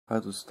How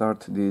to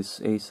start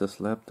this ASUS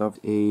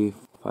laptop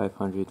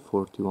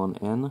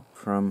A541N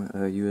from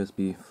a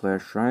USB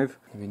flash drive.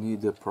 We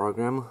need a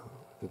program,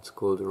 it's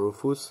called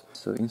Rufus.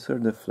 So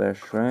insert the flash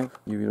drive.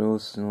 You will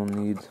also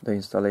need the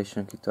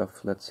installation kit of,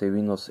 let's say,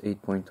 Windows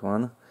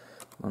 8.1.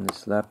 On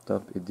this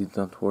laptop it did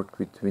not work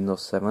with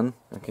Windows 7.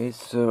 Okay,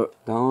 so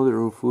download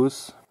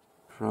Rufus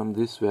from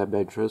this web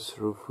address,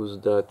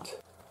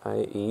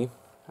 rufus.ie.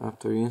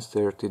 After you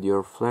inserted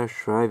your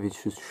flash drive, it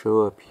should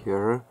show up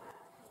here.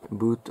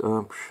 Boot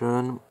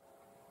option,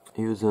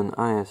 use an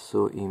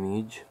ISO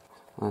image.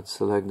 Let's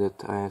select that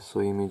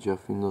ISO image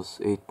of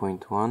Windows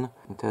 8.1.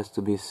 It has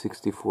to be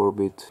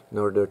 64-bit in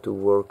order to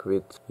work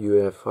with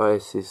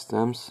UEFI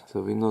systems.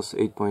 So Windows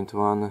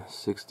 8.1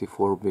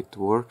 64-bit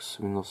works,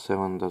 Windows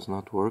 7 does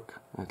not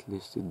work, at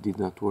least it did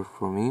not work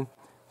for me.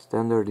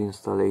 Standard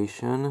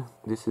installation,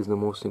 this is the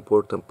most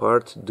important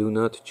part. Do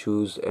not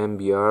choose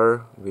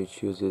MBR,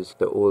 which uses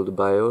the old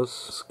BIOS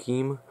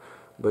scheme,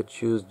 but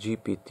choose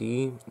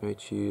GPT,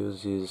 which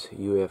uses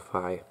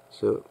UEFI.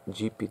 So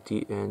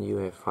GPT and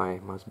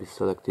UEFI must be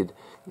selected,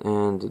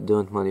 and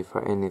don't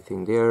modify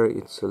anything there.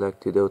 It's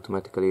selected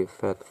automatically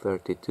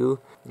FAT32.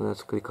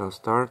 Let's click on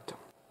start.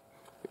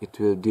 It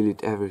will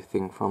delete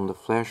everything from the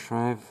flash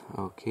drive.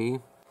 Okay,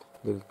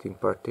 deleting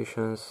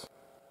partitions.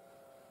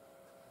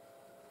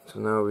 So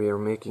now we are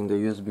making the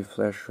USB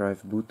flash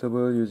drive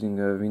bootable using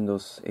a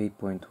Windows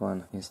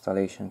 8.1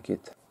 installation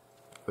kit.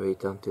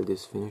 Wait until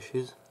this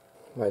finishes.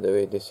 By the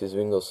way, this is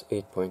Windows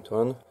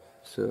 8.1.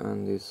 So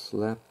on this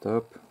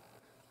laptop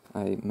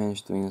I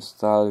managed to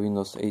install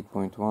Windows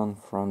 8.1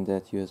 from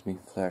that USB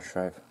flash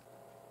drive.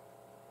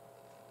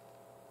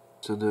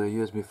 So the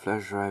USB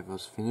flash drive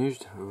was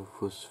finished,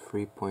 Rufus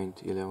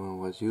 3.11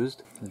 was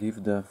used.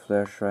 Leave the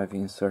flash drive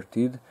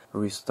inserted,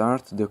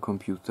 restart the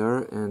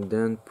computer, and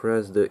then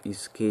press the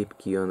escape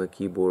key on the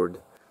keyboard.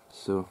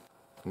 So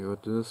go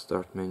to the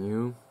start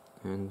menu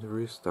and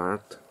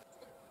restart,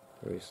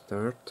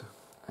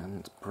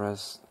 and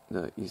press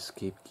the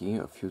escape key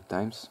a few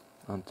times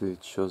until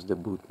it shows the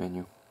boot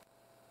menu.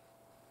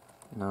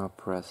 Now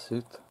press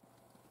it.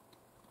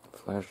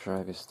 Flash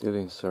drive is still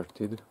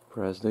inserted,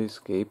 press the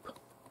escape.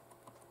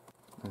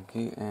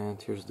 Okay,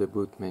 and here's the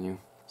boot menu.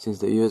 Since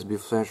the USB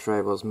flash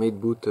drive was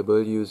made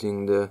bootable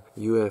using the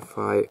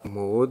UEFI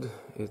mode,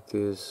 it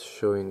is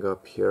showing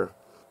up here.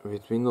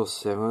 With Windows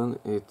 7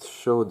 it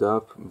showed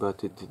up,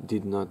 but it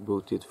did not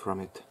boot it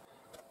from it.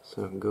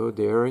 So go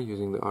there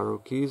using the arrow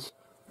keys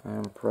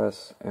and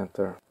press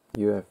enter.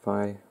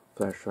 UEFI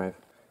flash drive.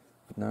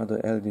 Now the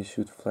LED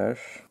should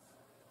flash.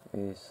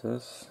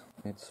 ASUS,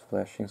 it's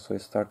flashing, so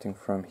it's starting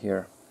from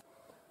here.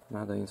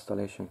 Now the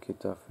installation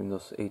kit of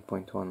Windows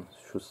 8.1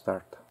 should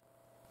start.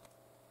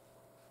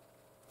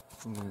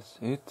 That's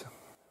it.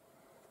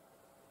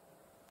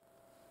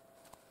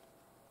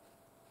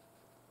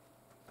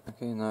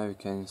 Okay, now you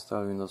can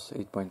install Windows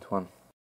 8.1.